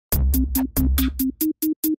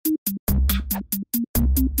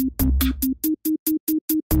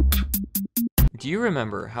Do you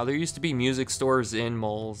remember how there used to be music stores in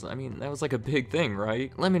malls? I mean, that was like a big thing,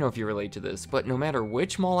 right? Let me know if you relate to this, but no matter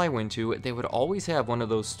which mall I went to, they would always have one of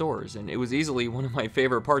those stores, and it was easily one of my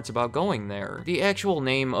favorite parts about going there. The actual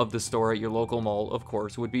name of the store at your local mall, of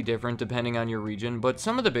course, would be different depending on your region, but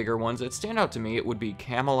some of the bigger ones that stand out to me, it would be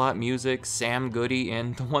Camelot Music, Sam Goody,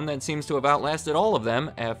 and the one that seems to have outlasted all of them,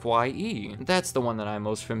 FYE. That's the one that I'm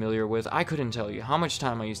most familiar with. I couldn't tell you how much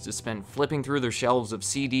time I used to spend flipping through their shelves of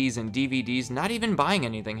CDs and DVDs, not even buying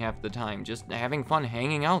anything half the time, just having fun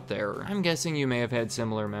hanging out there. I'm guessing you may have had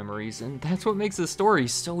similar memories, and that's what makes the story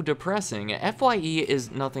so depressing. FYE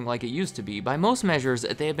is nothing like it used to be. By most measures,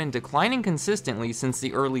 they have been declining consistently since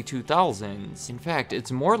the early 2000s. In fact, it's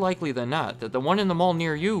more likely than not that the one in the mall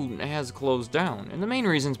near you has closed down, and the main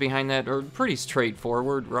reasons behind that are pretty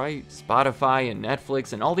straightforward, right? Spotify and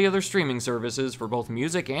Netflix and all the other streaming services for both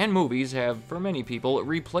music and movies have, for many people,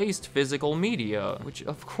 replaced physical media, which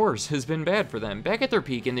of course has been bad for them. Back at their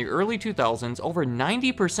peak in the early 2000s, over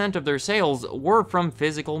 90% of their sales were from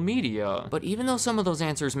physical media. But even though some of those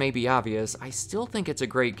answers may be obvious, I still think it's a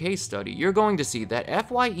great case study. You're going to see that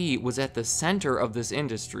FYE was at the center of this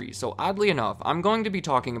industry, so oddly enough, I'm going to be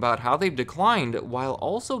talking about how they've declined while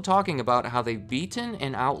also talking about how they've beaten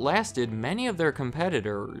and outlasted many of their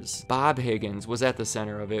competitors. Bob Higgins was at the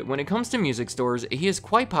center of it. When it comes to music stores, he is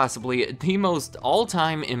quite possibly the most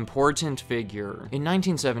all-time important figure. In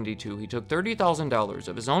 1972, he took $30,000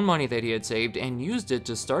 of his own money that he had saved and used it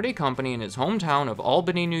to start a company in his hometown of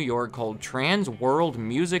Albany, New York called Trans World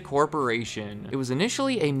Music Corporation. It was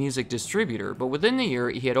initially a music distributor, but within the year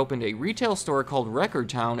he had opened a retail store called Record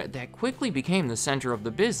Town that quickly became the center of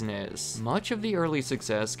the business. Much of the early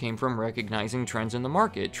success came from recognizing trends in the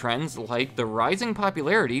market, trends like the rising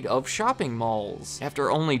popularity of shopping malls.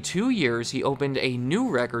 After only 2 years, he opened a new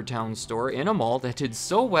Record Town store in a mall that did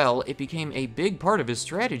so well it became a big part of his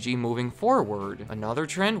strategy moving forward. Another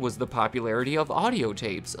trend was the popularity of audio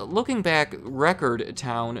tapes. Looking back, Record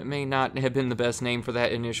Town may not have been the best name for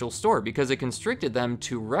that initial store because it constricted them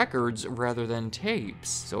to records rather than tapes.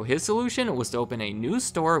 So his solution was to open a new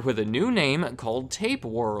store with a new name called Tape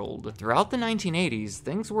World. Throughout the 1980s,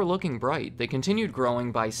 things were looking bright. They continued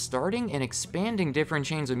growing by starting and expanding different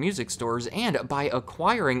chains of music stores and by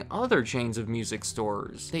acquiring other chains of music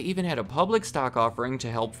stores. They even had a public stock offering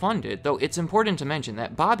to help fund it, though it's important to mention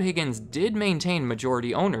that Bob Higgins did maintain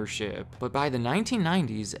majority ownership. But by the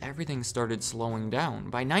 1990s, everything started slowing down.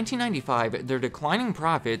 By 1995, their declining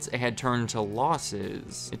profits had turned to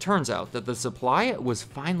losses. It turns out that the supply was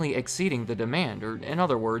finally exceeding the demand, or in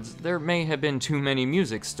other words, there may have been too many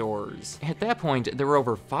music stores. At that point, there were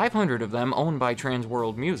over 500 of them owned by Trans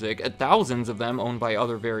World Music, thousands of them owned by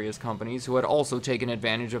other various companies who had also taken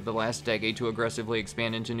advantage of the last decade to aggressively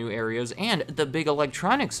expand into new areas, and the big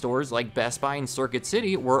electronic stores like Best Buy and Circuit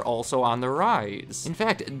City were also on the rise. In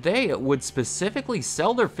fact, they would specifically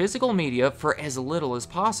sell their physical media for as little as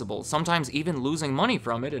possible, sometimes even losing money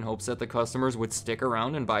from it in hopes that the customers would stick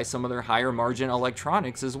around and buy some of their higher margin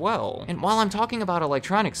electronics as well. And while I'm talking about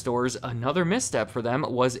electronic stores, another misstep for them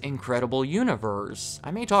was Incredible Universe.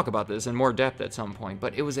 I may talk about this in more depth at some point,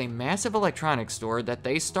 but it was a massive electronics store that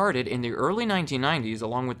they started in the early 1990s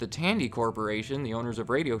along with the Tandy Corporation, the owners of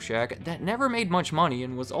Radio Shack, that never made much money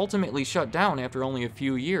and was ultimately shut down after only a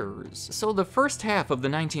few years. So the first half of the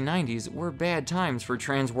 1990s were bad times for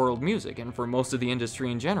Trans World Music and for most of the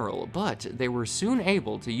industry in general, but they were soon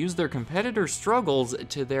able to use their competitors' struggles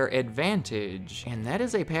to their advantage. And that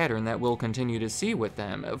is a pattern that we'll continue to see with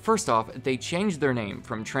them. First off, they changed their name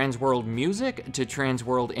from Trans World Music to Trans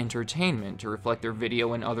World Entertainment to reflect their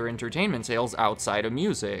video and other entertainment sales outside of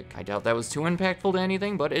music. I doubt that was too impactful to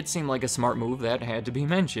anything, but it seemed like a smart move that had to be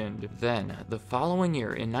mentioned. Then, the following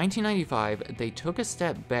year, in 1995, they took a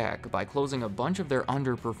step back by closing a bunch of their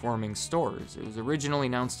underperforming stores. It was originally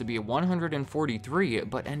announced to be 143,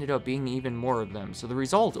 but ended up being even more of them, so the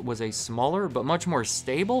result was a smaller but much more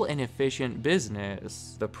stable and efficient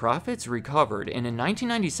business. The profits recovered, and in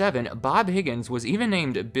 1997, Bob Higgins was even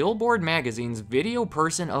named Billboard Magazine's Video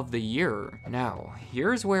Person of the Year. Now,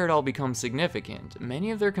 here's where it all becomes significant.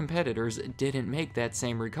 Many of their competitors didn't make that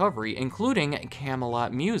same recovery, including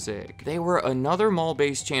Camelot Music. They were another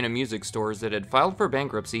mall-based chain of music stores that had filed for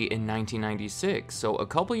bankruptcy in in 1996, so a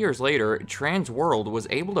couple years later, Trans World was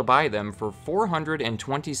able to buy them for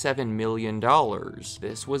 $427 million.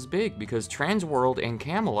 This was big because Trans World and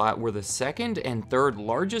Camelot were the second and third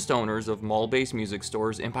largest owners of mall-based music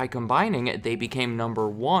stores, and by combining, they became number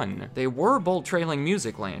one. They were both trailing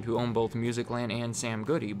Musicland, who owned both Musicland and Sam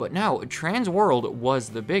Goody, but now Trans World was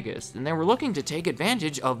the biggest, and they were looking to take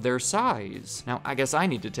advantage of their size. Now, I guess I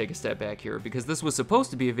need to take a step back here, because this was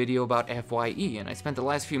supposed to be a video about FYE, and I spent the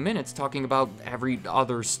last few minutes talking about every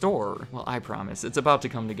other store. Well, I promise, it's about to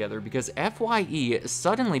come together, because FYE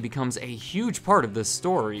suddenly becomes a huge part of this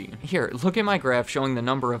story. Here, look at my graph showing the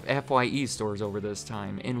number of FYE stores over this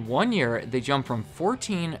time. In 1 year, they jumped from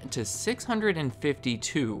 14 to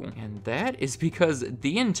 652, and that is because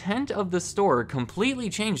the intent of the store completely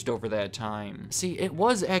changed over that time. See, it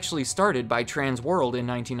was actually started by Trans World in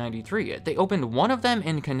 1993. They opened one of them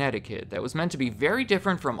in Connecticut that was meant to be very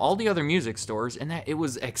different from all the other music stores in that it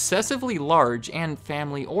was excessively large and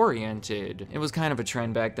family-oriented. It was kind of a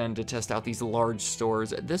trend back then to test out these large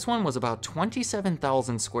stores. This one was about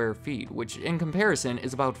 27,000 square feet, which in comparison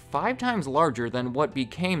is about 5 times larger than what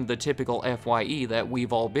became the typical FYE that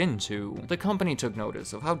we've all been to. The company took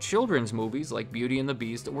notice of how children's movies like Beauty and the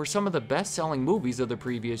Beast were some of the best-selling movies of the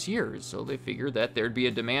previous years, so they figured that there'd be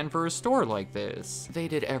a demand for a store like this. They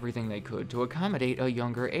did everything they could to accommodate a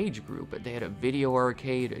younger age group. They had a video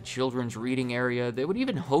arcade, a children's reading area, they would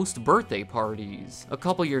even host birthday parties. A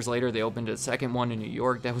couple years later, they opened a second one in New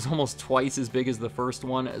York that was almost twice as big as the first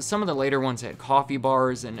one. Some of the later ones had coffee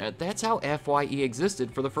bars, and that's how FYE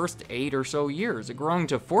existed for the first 8 or so years, growing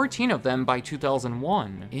to 14 of them by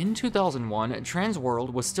 2001. In 2001, Trans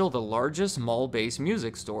World was still the largest mall-based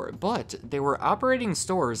music store, but they were operating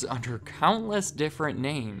stores under countless different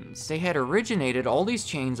names. They had originated all these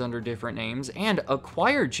chains under different names and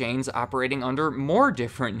acquired chains operating under more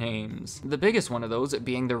different names. The biggest one of those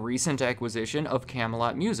being the recent acquisition of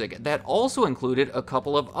Camelot Music that also included a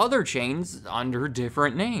couple of other chains under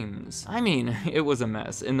different names. I mean, it was a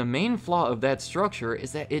mess, and the main flaw of that structure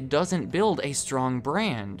is that it doesn't build a strong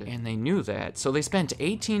brand, and they knew that, so they spent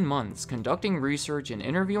 18 months conducting research and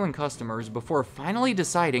interviewing customers before finally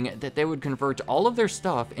deciding that they would convert all of their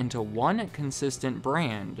stuff into one consistent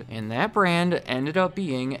brand, and that brand ended up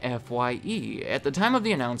being FYE. At the time of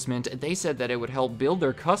the announcement, they said that it would help build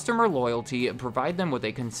their customer loyalty, provide them with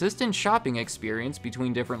a consistent shopping experience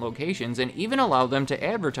between different locations, and even allow them to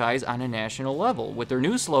advertise on a national level with their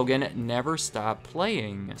new slogan, "Never Stop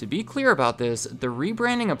Playing." To be clear about this, the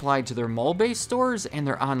rebranding applied to their mall-based stores and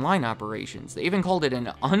their online operations. They even called it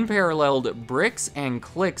an unparalleled bricks and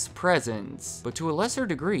clicks presence. But to a lesser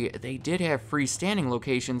degree, they did have freestanding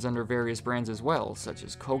locations under various brands as well, such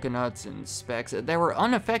as Coconuts and Specs, that were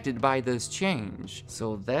unaffected by this change.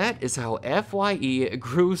 So that is how FYE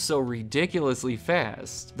grew so ridiculously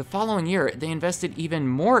fast. The following year, they invested even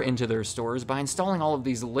more into their stores by installing all of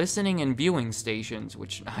these listening and viewing stations,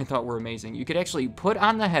 which I thought were amazing. You could actually put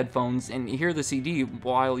on the headphones and hear the CD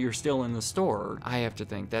while you're still in the store. I have to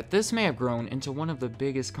think that this may have grown into one of the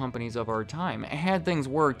biggest companies of our time, had things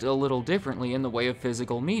worked a little differently in the way of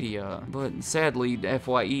physical media. But sadly,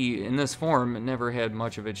 FYE in this form never had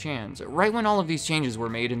much of a chance. Right when all of these changes were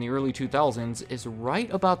made in the early 2000s is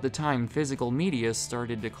right about the time physical media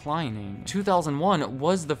started declining. 2001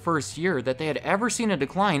 was the first year that they had ever seen a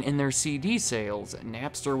decline in their CD sales.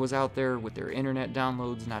 Napster was out there with their internet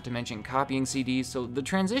downloads, not to mention copying CDs, so the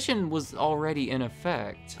transition was already in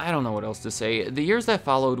effect. I don't know what else to say. The years that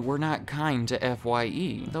followed were not kind to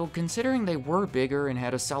FYE, though considering they were bigger and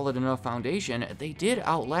had a solid enough foundation, they did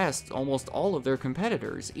outlast almost all of their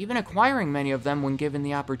competitors, even acquiring many of them when given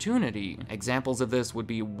the opportunity. Examples of this would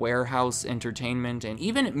be Warehouse Entertainment and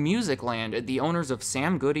even Musicland, the owners of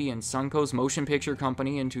Sam Goody and Suncoast Motion Picture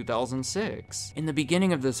Company in 2006. In the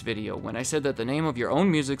beginning of this video, when I said that the name of your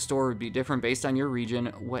own music store would be different based on your region,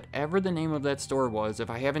 whatever the name of that store was, if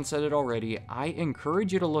I haven't said it already, I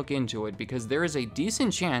encourage you to look into it because there is a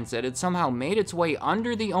decent chance that it somehow made its way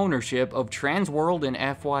under the ownership of Trans World and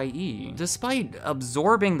FYE. Despite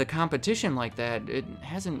absorbing the competition like that, it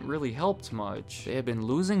hasn't really helped much. They have been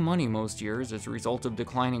losing money most years as a result of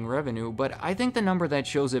declining revenue, but I think the number that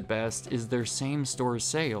shows it best is their same-store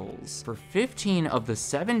sales. For 15 of the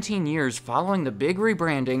 17 years following the big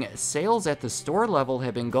rebranding, sales at the store level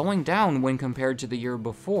have been going down when compared to the year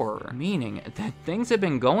before, meaning that things have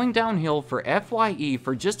been going downhill for FYE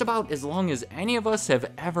for just about as long as any of us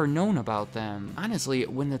have ever known about them. Honestly,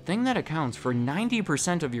 when the thing that accounts for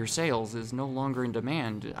 90% of your sales is no longer in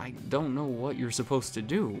demand, I don't know what you're supposed to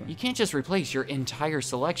do. You can't just replace your entire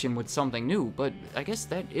selection with something new, but I guess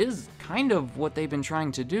that is kind of what they've been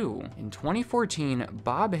trying to do. In 2014,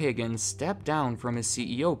 Bob Higgins stepped down down from his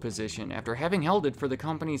CEO position after having held it for the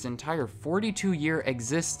company's entire 42-year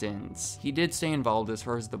existence. He did stay involved as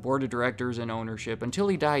far as the board of directors and ownership until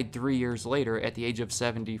he died 3 years later at the age of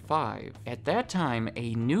 75. At that time,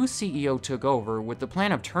 a new CEO took over with the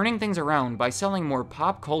plan of turning things around by selling more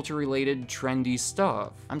pop culture related trendy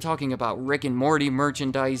stuff. I'm talking about Rick and Morty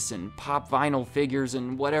merchandise and pop vinyl figures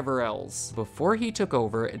and whatever else. Before he took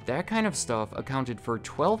over, that kind of stuff accounted for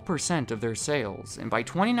 12% of their sales, and by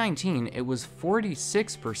 2019 it was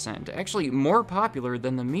 46%, actually more popular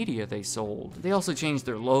than the media they sold. They also changed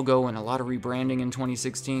their logo and a lot of rebranding in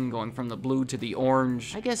 2016, going from the blue to the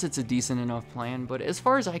orange. I guess it's a decent enough plan, but as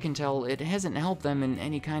far as I can tell, it hasn't helped them in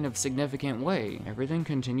any kind of significant way. Everything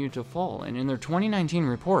continued to fall, and in their 2019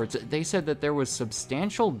 reports, they said that there was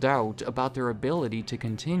substantial doubt about their ability to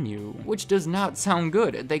continue, which does not sound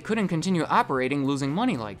good. They couldn't continue operating losing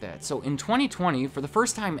money like that. So in 2020, for the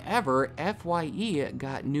first time ever, FYE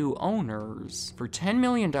got new owners. For $10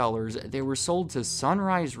 million, they were sold to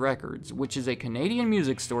Sunrise Records, which is a Canadian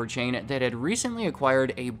music store chain that had recently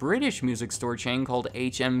acquired a British music store chain called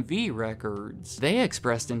HMV Records. They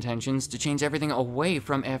expressed intentions to change everything away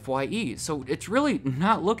from FYE, so it's really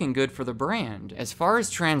not looking good for the brand. As far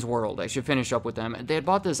as Transworld, I should finish up with them. They had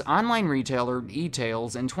bought this online retailer,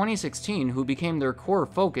 eTails, in 2016, who became their core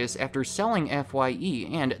focus after selling FYE,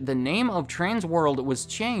 and the name of Transworld was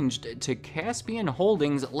changed to Caspian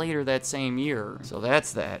Holdings later that same year. So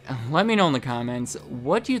that's that. Let me know in the comments,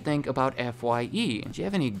 what do you think about FYE? Do you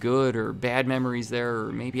have any good or bad memories there,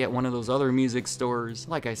 or maybe at one of those other music stores?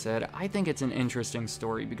 Like I said, I think it's an interesting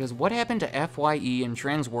story because what happened to FYE and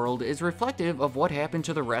Transworld is reflective of what happened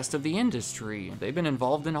to the rest of the industry. They've been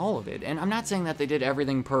involved in all of it, and I'm not saying that they did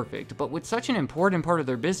everything perfect, but with such an important part of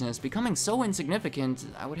their business becoming so insignificant,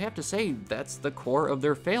 I would have to say that's the core of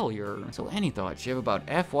their failure. So any thoughts you have about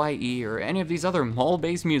FYE or any of these other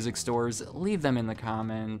mall-based music stores, leave them in the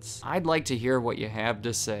comments. I'd like to hear what you have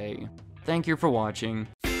to say. Thank you for watching.